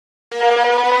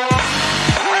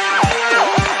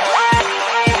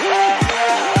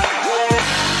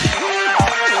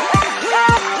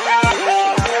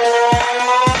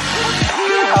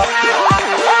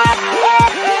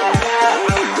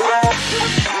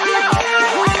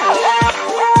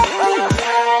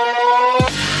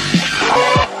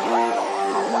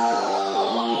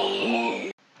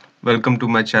Welcome to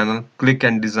my channel Click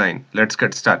and Design. Let's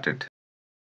get started.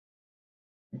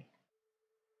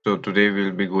 So today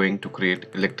we'll be going to create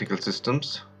electrical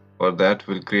systems. For that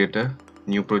we'll create a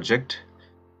new project.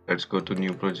 Let's go to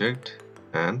new project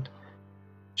and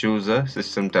choose a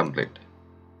system template.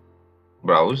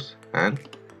 Browse and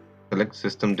select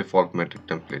system default metric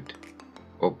template.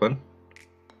 Open.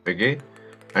 Okay,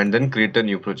 and then create a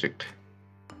new project.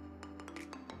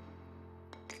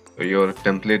 So your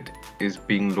template is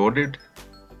being loaded.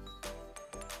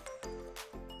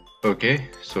 Okay,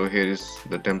 so here is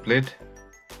the template.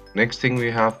 Next thing we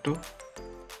have to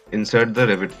insert the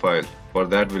Revit file. For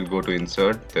that we'll go to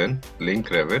insert, then link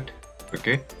Revit.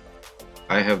 Okay,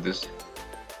 I have this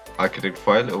architect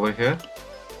file over here,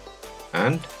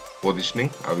 and positioning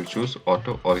I will choose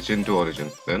auto origin to origin,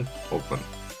 then open.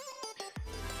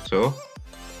 So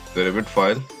the Revit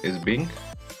file is being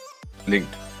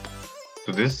linked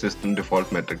to this system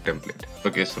default metric template.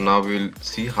 Okay, so now we will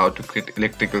see how to create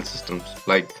electrical systems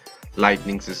like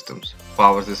lighting systems,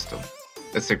 power system,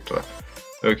 etc.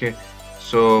 Okay,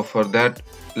 so for that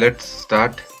let's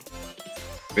start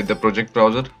with the project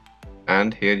browser,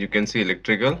 and here you can see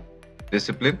electrical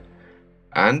discipline,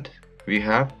 and we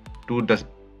have two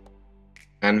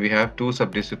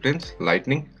subdisciplines,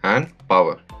 lighting and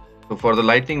power. So for the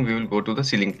lighting we will go to the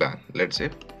ceiling plan. Let's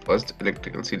say first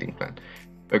electrical ceiling plan.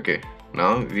 Okay,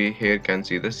 now we here can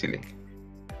see the ceiling.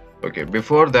 Okay,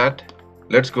 before that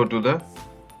let's go to the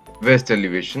west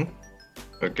elevation.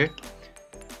 Okay,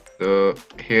 so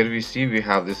here we see we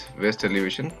have this west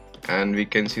elevation, and we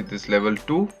can see this level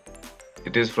 2,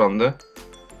 it is from the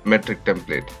metric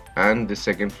template, and the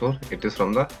second floor it is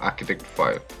from the architect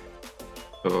file.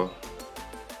 So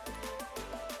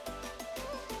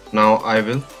now I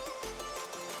will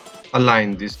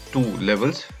align these two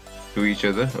levels to each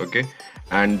other. Okay,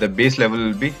 and the base level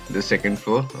will be the second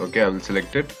floor. Okay, I will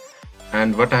select it,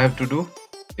 and what I have to do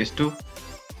is to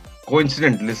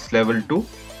coincident list level 2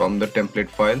 from the template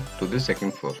file to the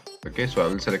second floor. Okay, so I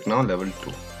will select now level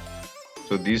 2.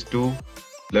 So these two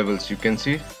levels you can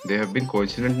see they have been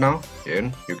coincident now,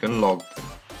 and you can log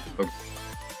them.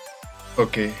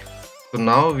 Okay, so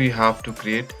now we have to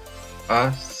create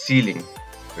a ceiling.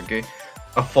 Okay,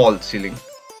 a false ceiling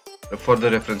for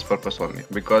the reference purpose only,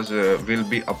 because we'll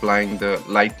be applying the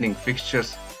lighting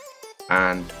fixtures,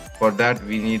 and for that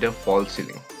we need a false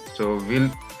ceiling. So we'll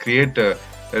create a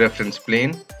reference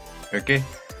plane. Okay,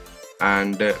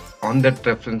 and on that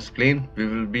reference plane we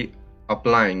will be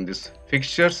applying these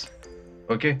fixtures.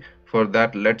 Okay, for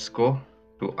that let's go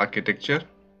to architecture,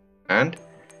 and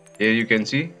here you can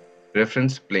see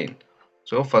reference plane.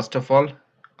 So first of all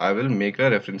I will make a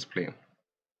reference plane.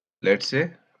 Let's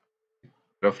say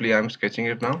roughly I'm sketching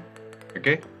it now.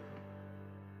 Okay,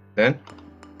 then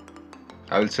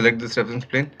I will select this reference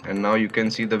plane, and now you can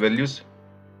see the values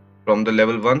from the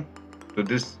level 1 to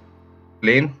this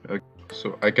plane. Okay,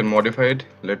 so I can modify it.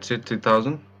 Let's say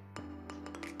 3000.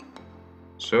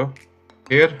 So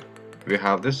here we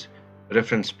have this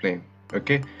reference plane.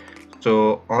 Okay,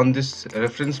 so on this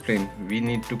reference plane we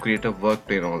need to create a work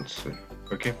plane also.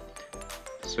 Okay,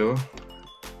 so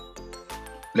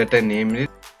let I name it.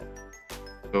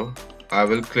 So I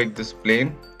will click this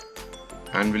plane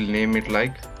and will name it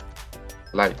like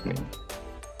lightning.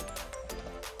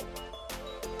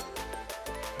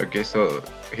 Okay, so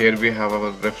here we have our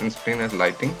reference plane as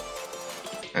lighting,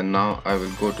 and now I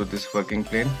will go to this working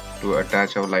plane to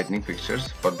attach our lighting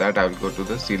fixtures. For that I will go to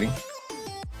the ceiling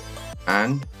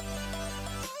and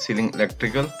ceiling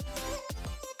electrical.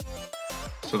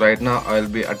 So right now I will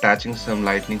be attaching some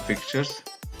lighting fixtures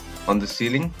on the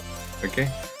ceiling.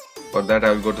 Okay, for that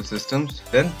I will go to systems,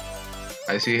 then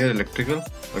I see here electrical.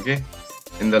 Okay,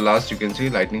 in the last you can see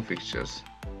lighting fixtures.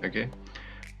 Okay,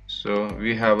 so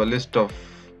we have a list of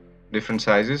different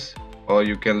sizes, or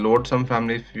you can load some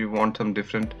family if you want some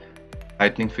different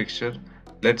lighting fixture.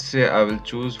 Let's say I will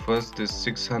choose first this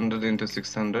 600 into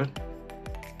 600.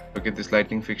 Okay, this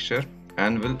lighting fixture,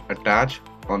 and will attach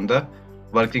on the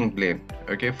working plane.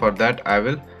 Okay, for that I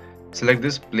will select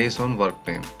this place on work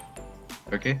plane.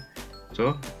 Okay,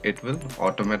 so it will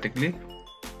automatically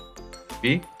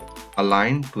be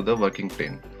aligned to the working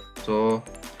plane. So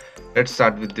let's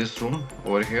start with this room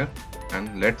over here,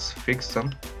 and let's fix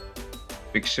some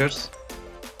fixtures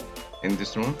in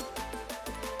this room.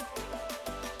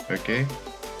 Okay,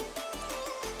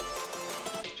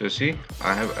 so see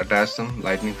I have attached some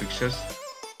lighting fixtures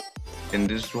in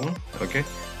this room. Okay,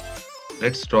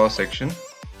 let's draw a section.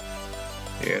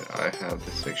 Here I have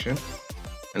this section,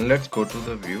 and let's go to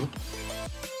the view.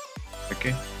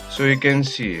 Okay, so you can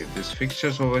see these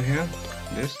fixtures over here,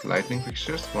 this lighting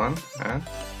fixtures 1 and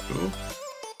 2,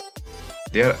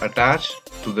 they are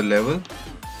attached to the level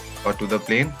or to the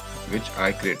plane which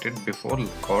I created before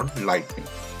called lighting.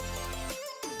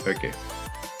 Okay,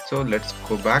 so let's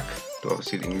go back to our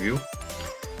ceiling view.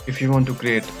 If you want to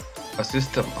create a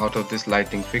system out of this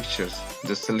lighting fixtures,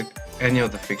 just select any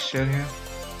of the fixture here,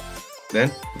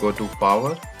 then go to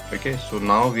power. Okay, so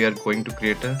now we are going to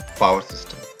create a power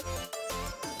system.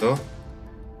 So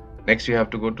next you have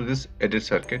to go to this edit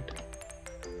circuit,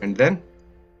 and then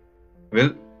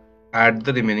we'll add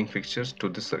the remaining fixtures to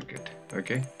the circuit.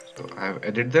 Okay, so I have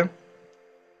edited them,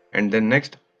 and then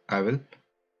next I will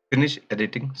finish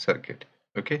editing circuit.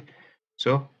 Okay,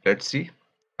 so let's see.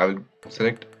 I will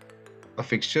select a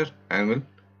fixture and will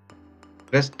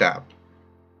press tab.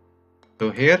 So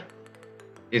here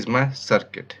is my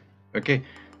circuit. Okay,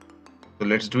 so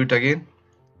let's do it again.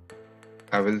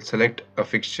 I will select a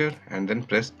fixture and then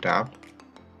press tab.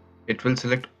 It will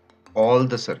select all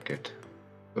the circuit.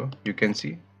 So you can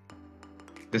see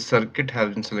this circuit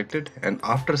has been selected, and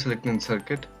after selecting the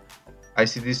circuit I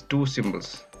see these two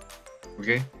symbols.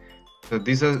 Okay, so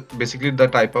these are basically the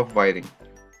type of wiring.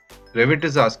 Revit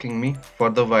is asking me for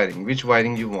the wiring, which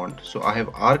wiring you want. So I have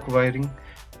arc wiring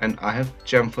and I have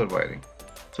chamfer wiring.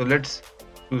 So let's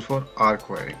choose for arc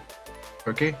wiring.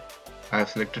 Okay, I have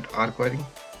selected arc wiring.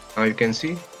 Now you can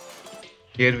see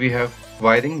here we have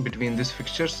wiring between these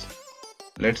fixtures.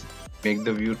 Let's make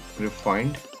the view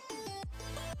refined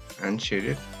and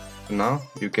shaded. So now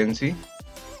you can see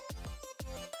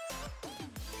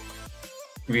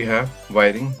we have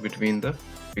wiring between the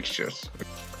fixtures.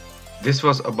 This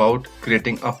was about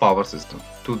creating a power system.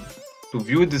 To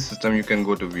view this system, you can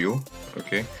go to view.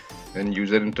 Okay, then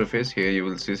user interface. Here you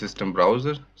will see system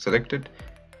browser. Select it,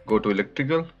 go to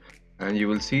electrical, and you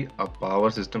will see a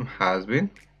power system has been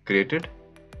created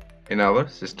in our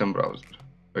system browser.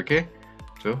 Okay,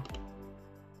 so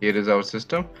here is our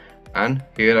system, and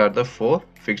here are the 4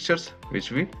 fixtures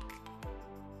which we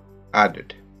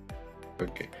added.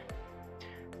 Okay,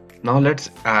 now let's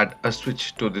add a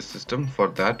switch to this system. For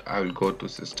that I will go to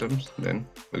systems, then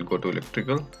we'll go to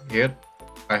electrical. Here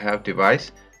I have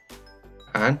device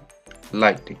and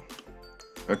lighting.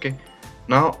 Okay,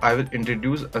 now I will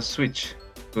introduce a switch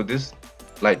to this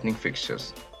lightning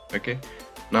fixtures. Okay,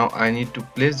 now I need to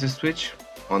place this switch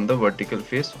on the vertical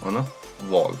face on a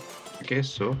wall. Okay,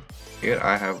 so here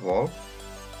I have wall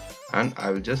and I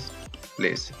will just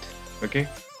place it. Okay,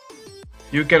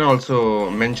 you can also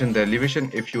mention the elevation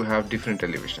if you have different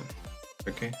elevation.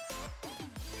 Okay,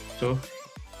 so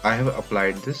I have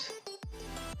applied this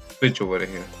switch over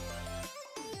here.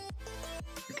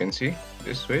 You can see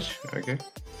this switch. Okay,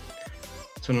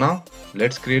 so now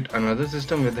let's create another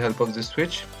system with the help of this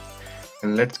switch,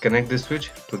 and let's connect this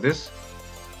switch to this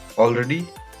already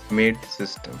made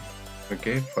system.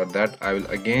 Okay, for that I will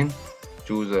again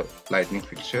choose a lightning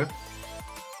fixture.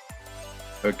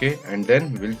 Okay, and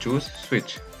then we'll choose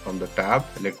switch from the tab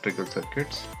electrical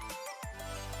circuits.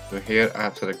 So here I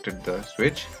have selected the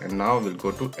switch, and now we'll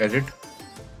go to edit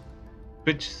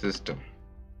switch system.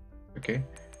 Okay,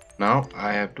 now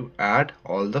I have to add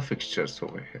all the fixtures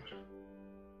over here.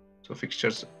 So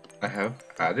fixtures I have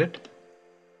added,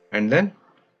 and then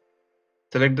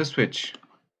select the switch.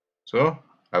 So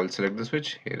I will select the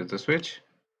switch. Here is the switch,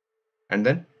 and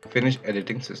then finish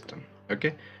editing system.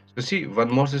 Okay, so see, one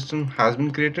more system has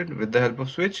been created with the help of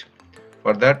switch.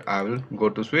 For that I will go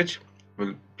to switch,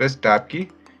 will press tab key.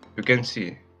 You can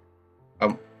see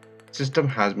a system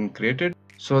has been created.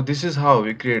 So this is how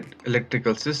we create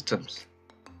electrical systems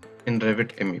in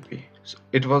Revit MEP. So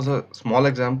it was a small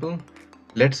example.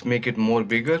 Let's make it more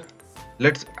bigger.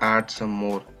 Let's add some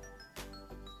more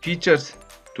features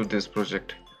to this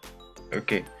project.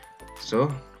 Okay,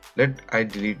 so let I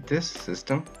delete this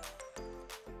system.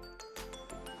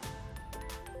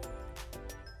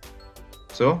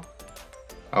 So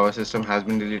our system has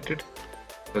been deleted.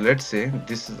 So let's say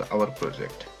this is our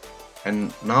project,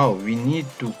 and now we need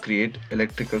to create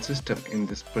electrical system in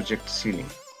this project ceiling.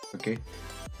 Okay,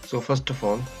 so first of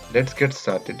all, let's get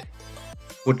started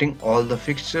putting all the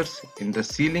fixtures in the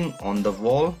ceiling, on the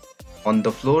wall, on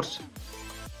the floors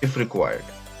if required.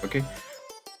 Okay,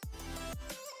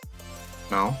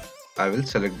 now I will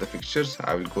select the fixtures.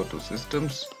 I will go to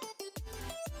systems,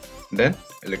 then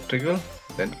electrical,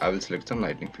 then I will select some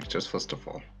lighting fixtures first of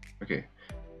all. Okay,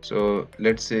 so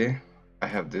let's say I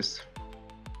have this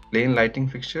plain lighting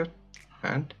fixture,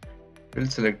 and we'll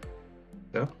select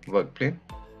the work plane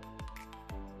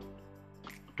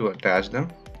to attach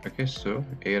them. Okay, so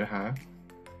here I have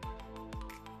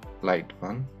light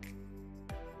 1,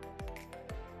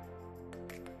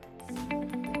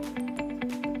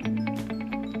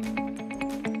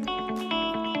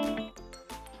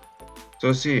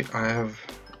 So see, I have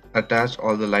attached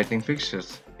all the lighting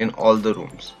fixtures in all the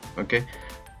rooms, okay,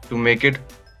 to make it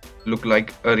look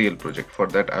like a real project. For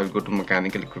that I will go to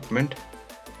mechanical equipment,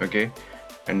 okay,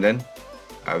 and then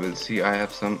I will see I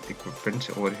have some equipment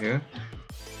over here.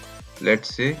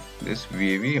 Let's say this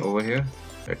VAV over here,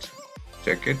 let's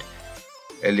check it.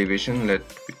 Elevation, let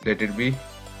it be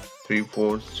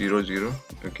 3400,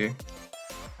 okay,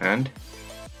 and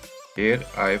here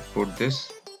I put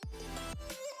this,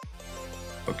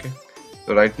 okay.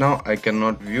 So right now I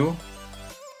cannot view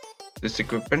this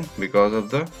equipment because of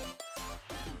the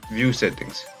view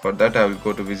settings. For that I will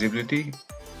go to visibility,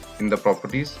 in the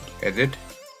properties, edit,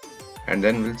 and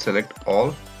then we'll select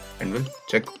all and we'll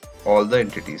check all the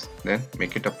entities, then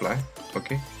make it apply,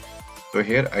 okay. So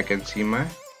here I can see my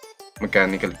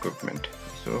mechanical equipment.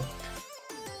 So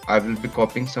I will be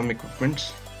copying some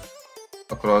equipments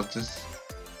across this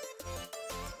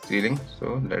ceiling,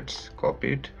 so let's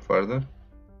copy it further.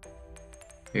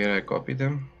 Here I copy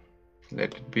them,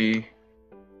 let it be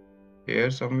here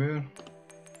somewhere,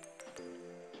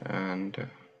 and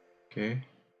okay,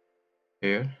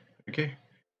 here, okay,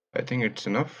 I think it's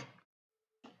enough.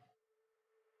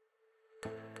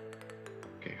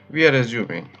 Okay, we are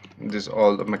assuming this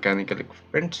all the mechanical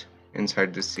equipment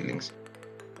inside these ceilings.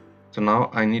 So now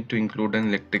I need to include an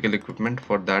electrical equipment.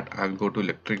 For that I'll go to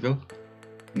electrical,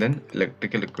 then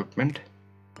electrical equipment.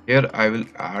 Here I will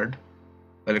add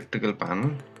electrical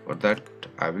panel. For that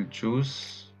I will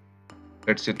choose,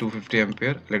 let's say 250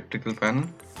 ampere electrical panel,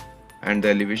 and the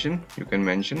elevation you can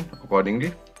mention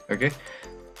accordingly, okay.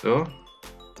 So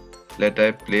let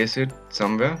I place it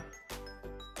somewhere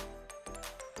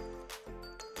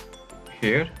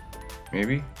here,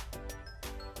 maybe,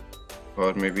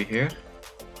 or maybe here.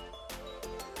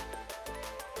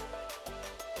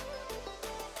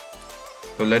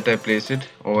 So let I place it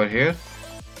over here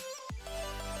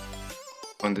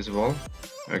on this wall,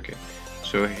 okay.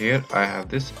 So here I have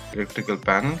this electrical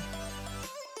panel,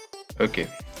 okay.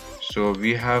 So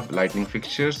we have lighting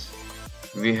fixtures,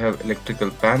 we have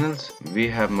electrical panels, we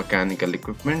have mechanical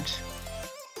equipment,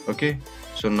 okay.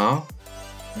 So now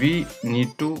we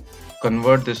need to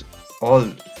convert this all.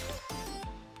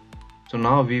 So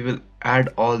now we will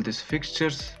add all these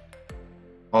fixtures,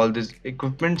 all these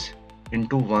equipments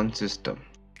into one system.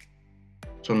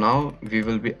 So now we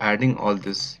will be adding all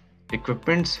this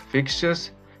equipments,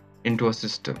 fixtures into a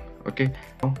system, okay.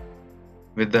 Now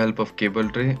with the help of cable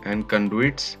tray and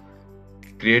conduits,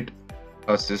 create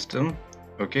a system,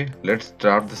 okay. Let's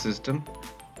start the system,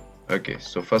 okay.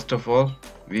 So first of all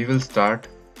we will start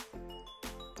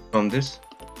from this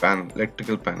panel,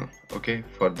 electrical panel, okay.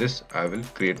 For this I will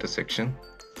create a section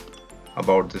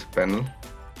about this panel,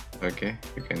 okay.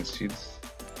 You can see this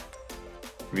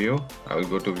view, I will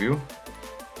go to view,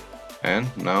 and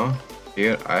now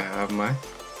here I have my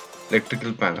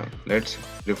electrical panel. Let's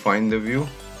refine the view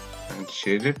and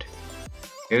shade it.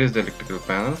 Here is the electrical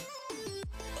panel.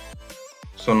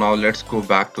 So now let's go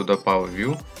back to the power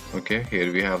view, okay.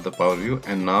 Here we have the power view,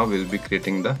 and now we'll be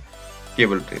creating the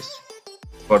cable trays.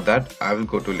 For that I will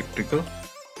go to electrical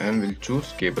and we'll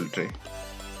choose cable tray.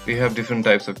 We have different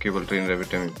types of cable tray in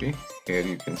Revit MEP. Here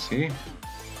you can see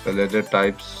the ladder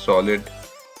types, solid,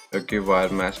 okay, wire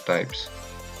mesh types.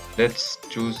 Let's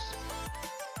choose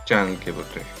channel cable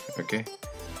tray, okay.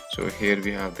 So here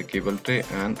we have the cable tray,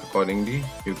 and accordingly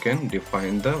you can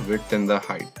define the width and the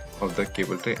height of the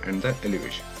cable tray and the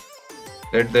elevation.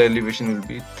 Let the elevation will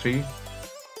be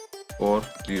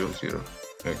 3400,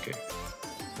 okay.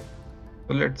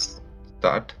 So let's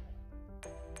start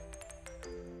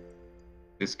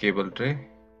this cable tray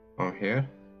from here.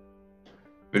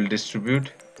 We'll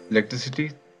distribute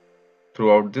electricity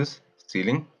throughout this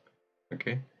ceiling,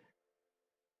 okay.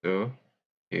 So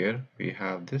here we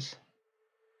have this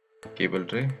cable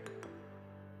tray,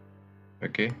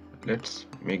 okay. Let's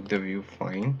make the view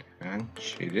fine and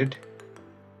shade it,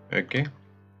 okay.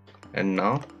 And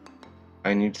now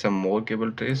I need some more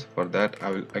cable trays. For that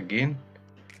I will again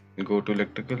go to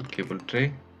electrical cable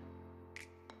tray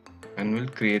and we'll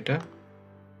create a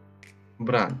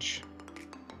branch.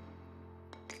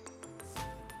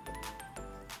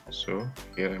 So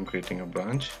here I'm creating a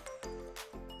branch,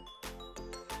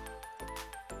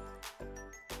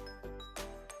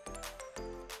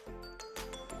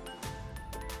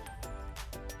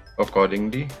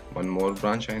 accordingly one more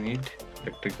branch I need,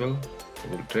 electrical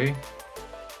cable tray,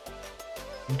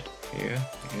 and here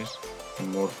is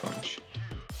one more branch.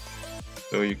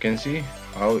 So you can see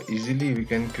how easily we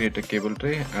can create a cable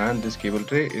tray, and this cable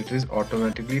tray, it is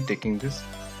automatically taking this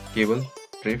cable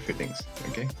tray fittings,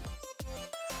 okay,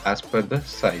 as per the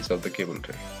size of the cable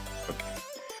tray, okay.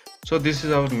 So this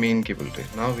is our main cable tray.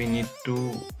 Now we need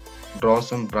to draw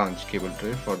some branch cable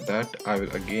tray. For that I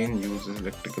will again use this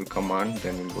electrical command,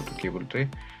 then we'll go to cable tray,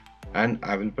 and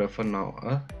I will prefer now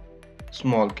a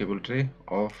small cable tray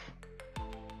of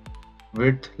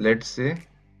width, let's say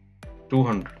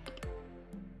 200.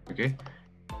 Okay,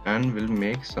 and we'll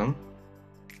make some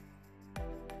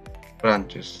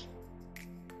branches,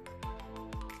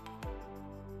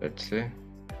 let's say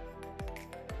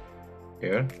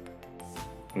here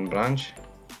one branch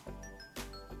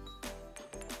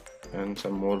and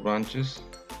some more branches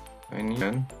I need,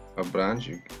 and a branch,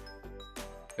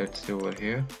 let's say over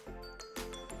here,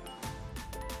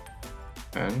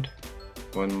 and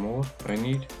one more I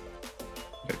need,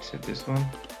 let's say this one.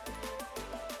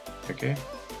 Okay,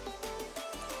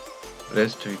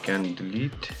 rest we can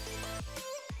delete.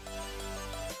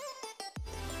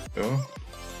 So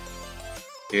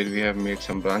here we have made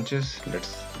some branches.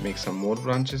 Let's make some more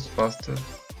branches faster.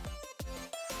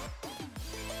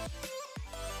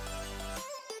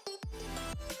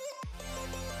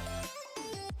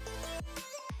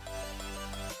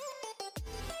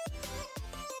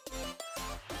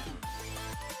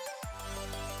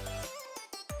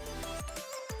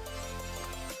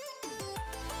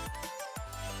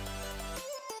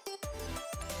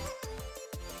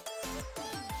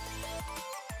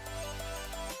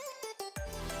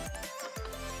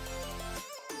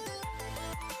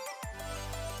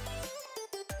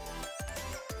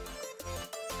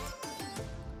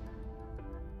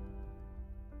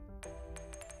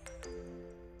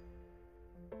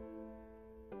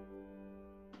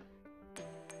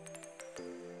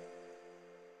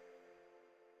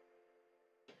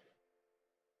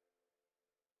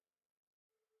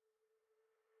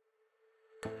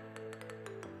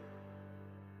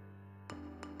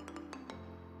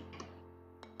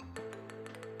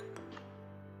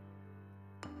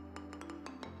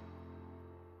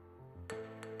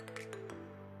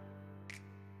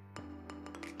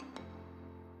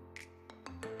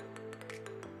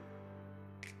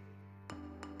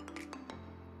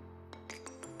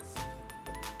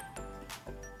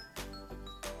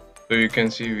 So you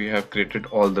can see we have created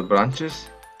all the branches.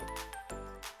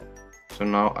 So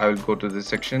now I will go to this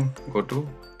section, go to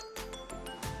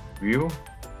view,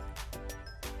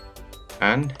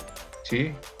 and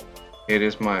see here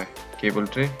is my cable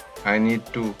tray. I need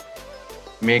to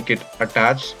make it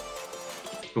attached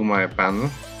to my panel.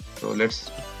 So let's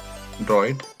draw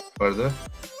it further.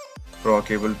 Draw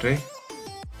cable tray.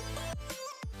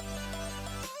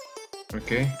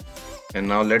 Okay, and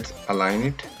now let's align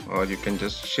it, or you can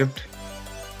just shift.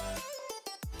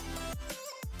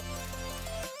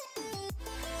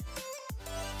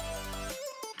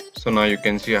 So now you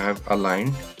can see I have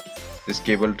aligned this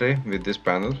cable tray with this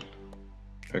panel.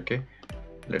 Okay,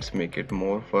 let's make it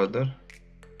more further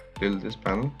till this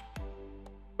panel.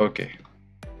 Okay,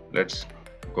 let's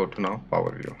go to now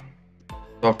power view.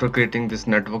 So after creating this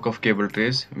network of cable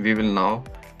trays, we will now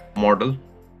model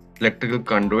electrical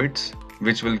conduits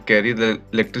which will carry the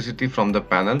electricity from the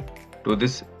panel to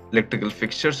this electrical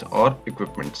fixtures or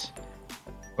equipments.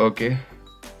 Okay,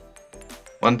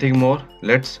 one thing more,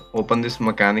 let's open this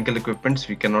mechanical equipments.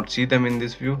 We cannot see them in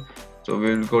this view, so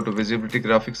we will go to visibility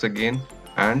graphics again,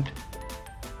 and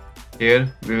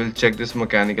here we will check this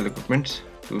mechanical equipments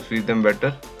to see them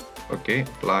better. Okay,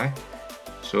 apply.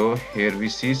 So here we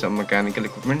see some mechanical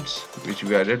equipments which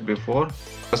we added before.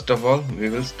 First of all, we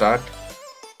will start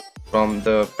from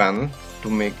the panel to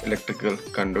make electrical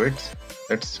conduits.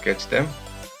 Let's sketch them.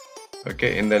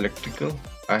 Okay, in the electrical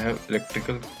I have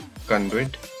electrical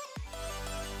conduit.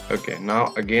 Okay,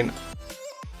 now again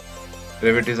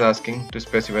Revit is asking to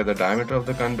specify the diameter of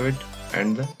the conduit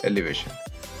and the elevation.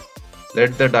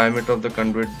 Let the diameter of the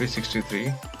conduit be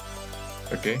 63.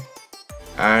 Okay,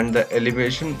 and the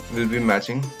elevation will be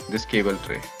matching this cable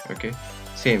tray. Okay,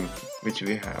 same which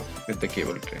we have with the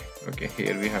cable tray. Okay,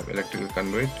 here we have electrical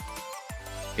conduit,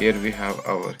 here we have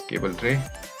our cable tray.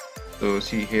 So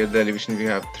see here the elevation we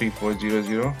have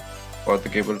 3400 for the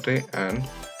cable tray, and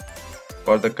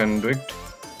for the conduit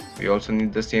we also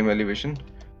need the same elevation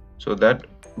so that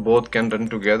both can run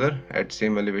together at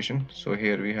same elevation. So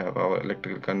here we have our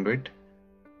electrical conduit.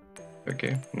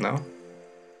 Okay, now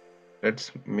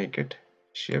let's make it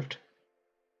shift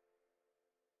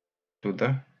to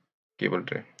the cable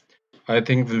tray. I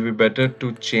think it will be better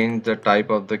to change the type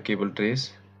of the cable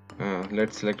trays.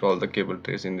 Let's select all the cable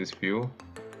trays in this view,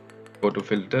 go to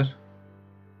filter,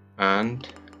 and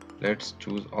let's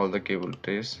choose all the cable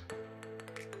trays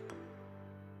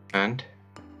and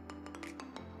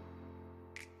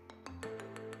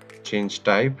change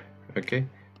type. Okay,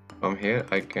 from here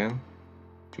I can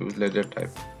choose ledger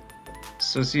type.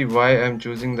 So see why I'm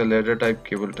choosing the ladder type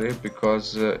cable tray,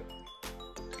 because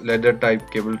ladder type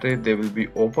cable tray, they will be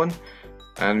open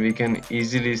and we can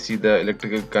easily see the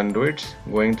electrical conduits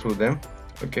going through them,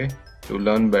 okay, to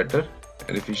learn better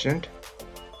and efficient.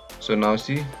 So now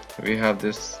see, we have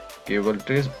this cable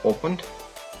trays opened,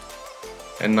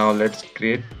 and now let's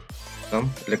create some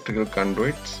electrical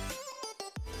conduits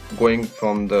going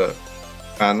from the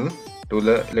panel to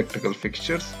the electrical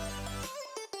fixtures.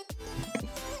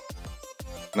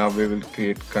 Now we will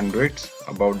create conduits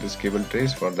about this cable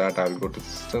trays. For that I will go to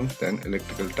systems, then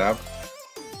electrical tab,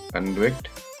 conduit.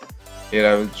 Here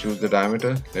I will choose the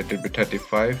diameter, let it be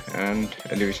 35, and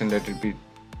elevation let it be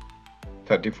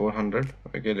 3400.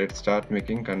 Okay, let's start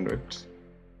making conduits.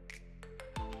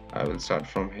 I will start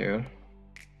from here.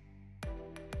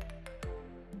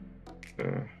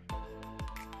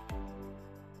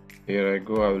 Here I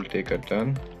go, I will take a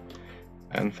turn,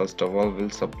 and first of all we'll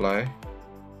supply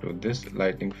to this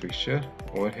lighting fixture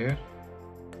over here.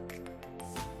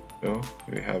 So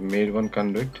we have made one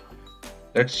conduit.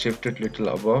 Let's shift it little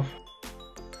above.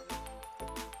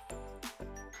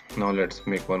 Now let's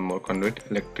make one more conduit,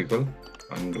 electrical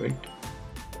conduit,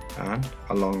 and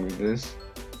along with this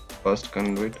first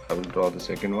conduit I will draw the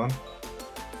second one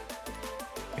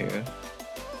here,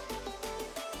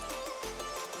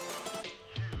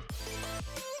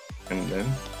 and then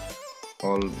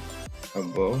all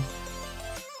above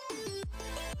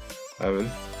I will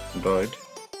draw it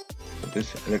with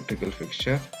this electrical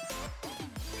fixture.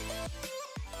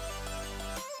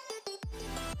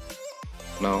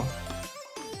 Now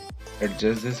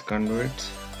adjust this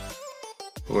conduits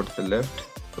towards the left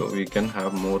so we can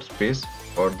have more space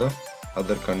for the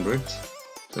other conduits.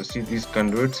 So see, these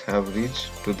conduits have reached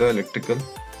to the electrical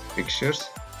fixtures.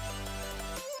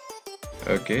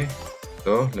 Okay,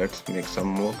 so let's make some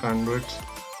more conduits.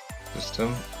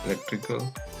 System, electrical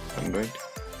conduit,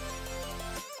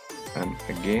 and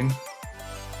again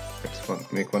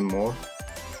let's make one more.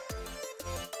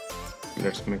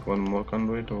 Let's make one more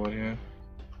conduit over here,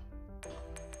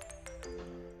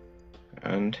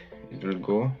 and it will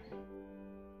go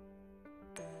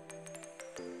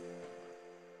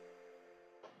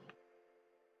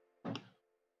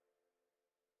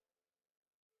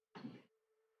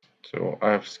so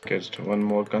I have sketched one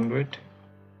more conduit,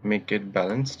 make it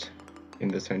balanced in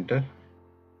the center.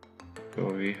 So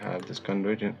we have this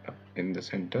conduit in the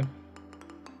center.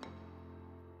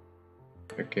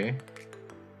 Okay,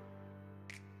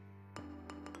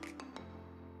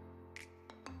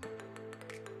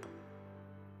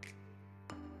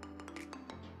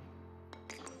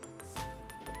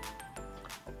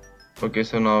 okay,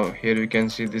 so now here we can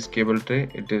see this cable tray.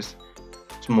 It is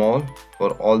small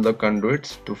for all the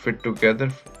conduits to fit together,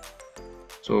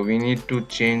 so we need to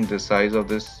change the size of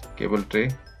this cable tray.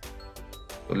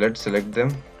 So let's select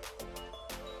them.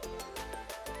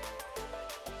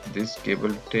 This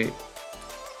cable tray,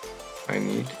 I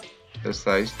need the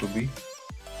size to be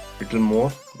little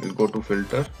more. We'll go to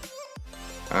filter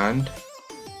and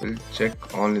we'll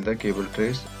check only the cable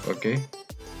trays. Okay,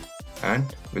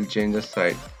 and we'll change the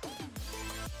size,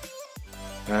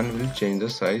 and we'll change the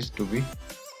size to be,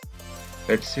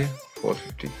 let's say,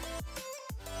 450.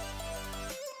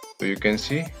 So you can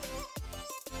see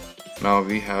now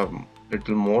we have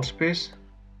little more space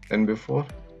than before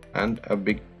and a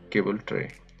big cable tray.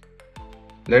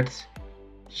 Let's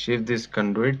shift these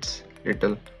conduits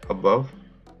little above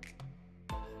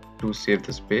to save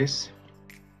the space.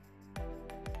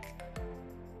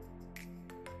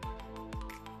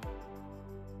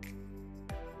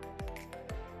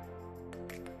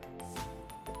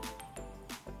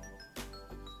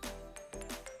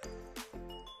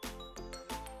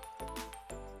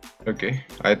 Okay,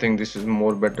 I think this is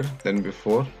more better than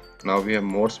before. Now we have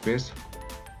more space.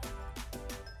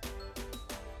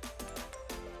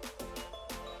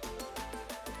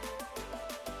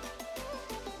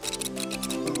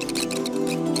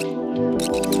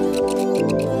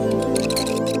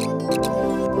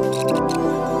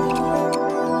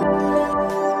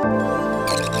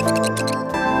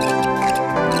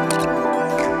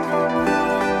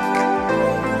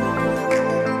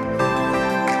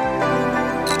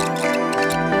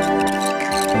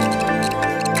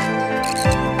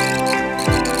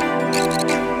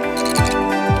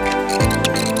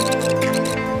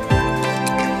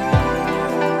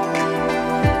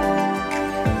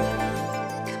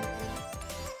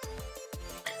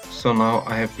 So now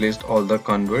I have placed all the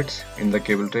conduits in the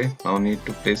cable tray. Now need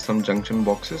to place some junction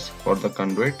boxes for the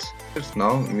conduits.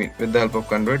 Now with the help of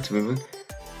conduits we will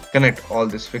connect all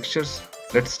these fixtures.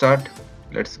 Let's start.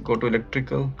 Let's go to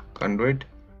electrical conduit.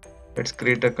 Let's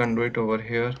create a conduit over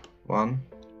here. 1,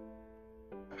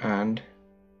 and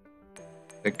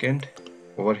second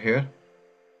over here.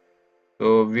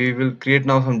 So we will create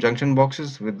now some junction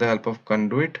boxes with the help of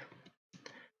conduit.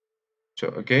 So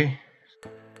okay,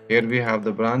 here we have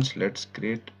the branch. Let's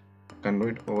create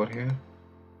conduit over here,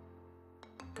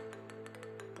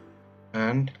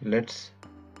 and let's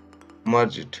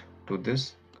merge it to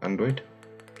this conduit.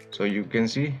 So you can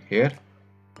see here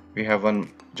we have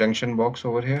one junction box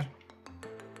over here.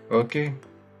 Okay,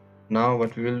 now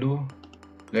what we will do,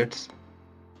 let's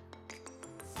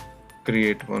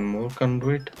create one more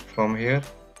conduit from here.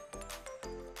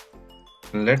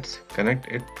 Let's connect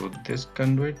it to this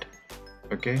conduit.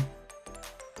 Okay,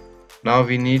 now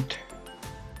we need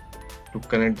to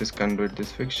connect this conduit,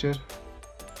 this fixture.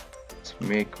 Let's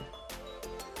make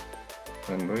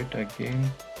conduit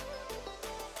again.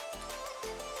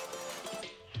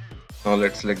 Now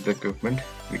let's select the equipment.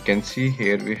 We can see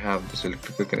here we have this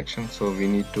electrical connection, so we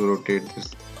need to rotate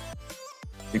this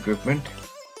equipment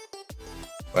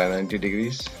by 90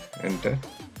 degrees. Enter.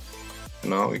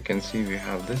 Now we can see we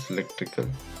have this electrical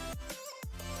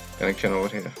connection over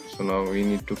here. So now we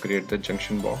need to create the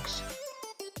junction box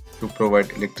to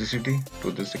provide electricity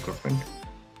to this equipment.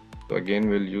 So again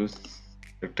we'll use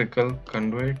electrical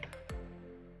conduit,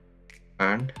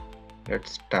 and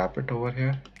let's tap it over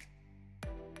here,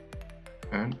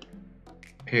 and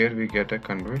here we get a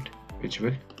conduit which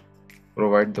will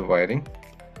provide the wiring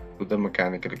to the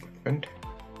mechanical equipment.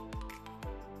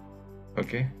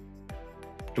 Okay,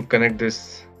 to connect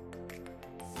this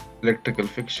electrical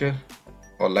fixture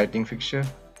or lighting fixture,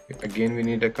 again we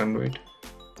need a conduit.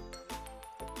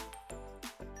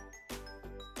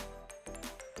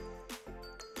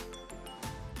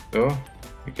 So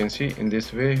you can see in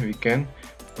this way we can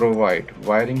provide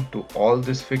wiring to all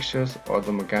these fixtures or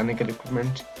the mechanical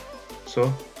equipment.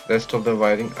 So rest of the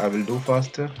wiring I will do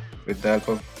faster with the help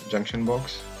of junction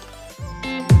box.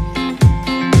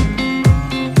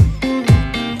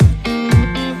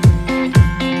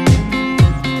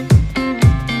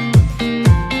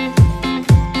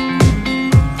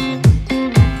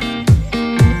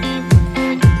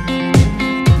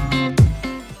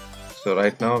 So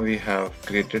right now we have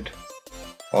created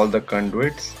all the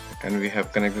conduits, and we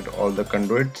have connected all the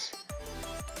conduits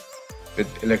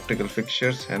with electrical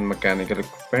fixtures and mechanical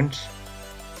equipments.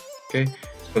 Okay,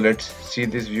 so let's see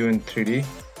this view in 3D.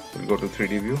 We'll go to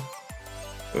 3D view.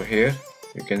 So here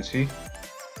you can see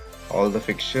all the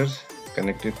fixtures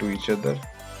connected to each other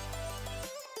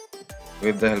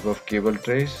with the help of cable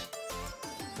trays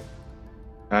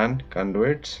and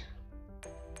conduits.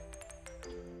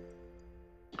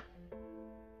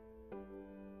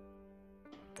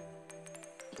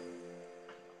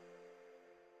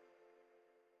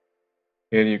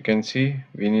 Here you can see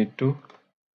we need to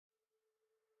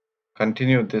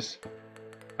continue this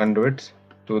conduits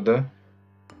to the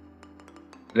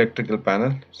electrical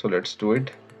panel. So let's do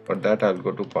it. For that I'll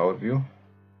go to power view.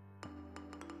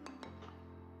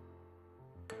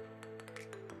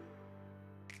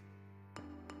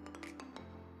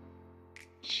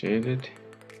 Shade it.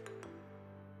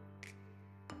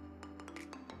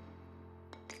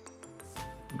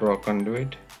 Draw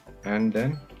conduit, and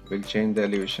then we'll change the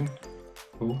elevation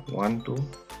to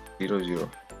 1200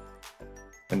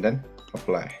 and then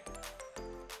apply.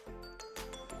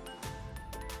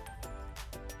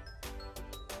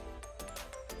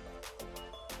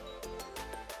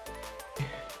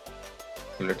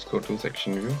 So let's go to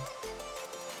section view,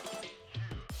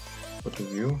 go to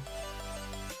view.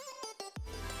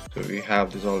 So we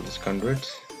have all these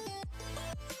conduits.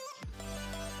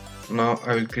 Now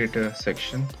I will create a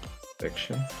section,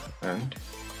 and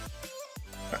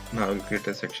now I will create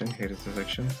a section. Here is the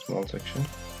section, small section,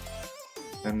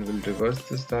 and we'll reverse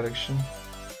this direction.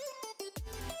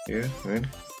 Here we'll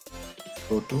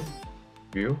go to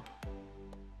view.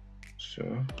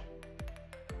 So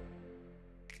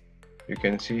you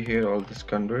can see here all these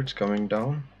conduits coming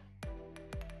down,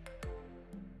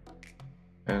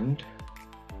 and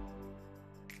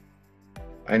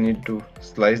I need to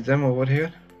slice them over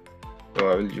here. So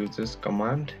I will use this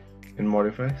command in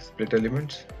modify split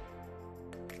elements.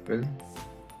 Will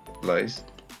slice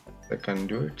the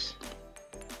conduits,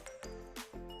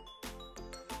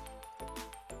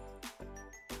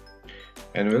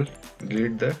 and will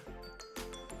delete the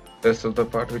rest of the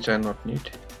part which I not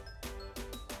need,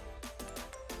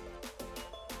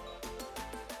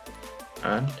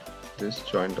 and this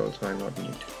joint also I not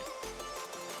need.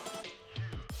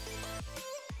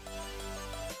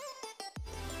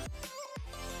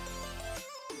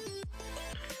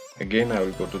 Again I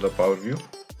will go to the power view.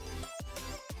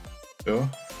 So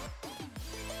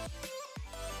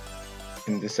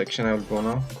in this section I will go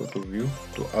now, go to view,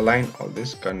 to align all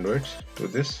these conduits to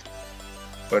this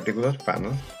particular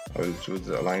panel. I will choose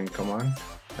the align command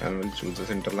and will choose the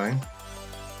center line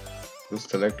to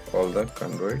select all the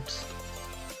conduits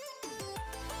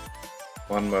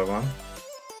one by one.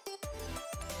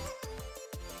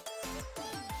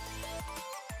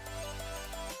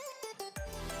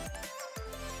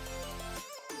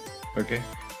 Okay,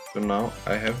 so now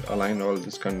I have aligned all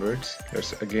these conduits.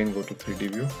 Let's again go to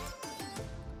 3D view.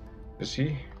 You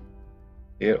see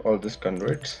here all these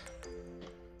conduits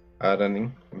are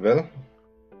running well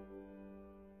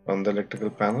on the electrical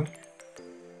panel.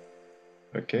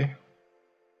 Okay,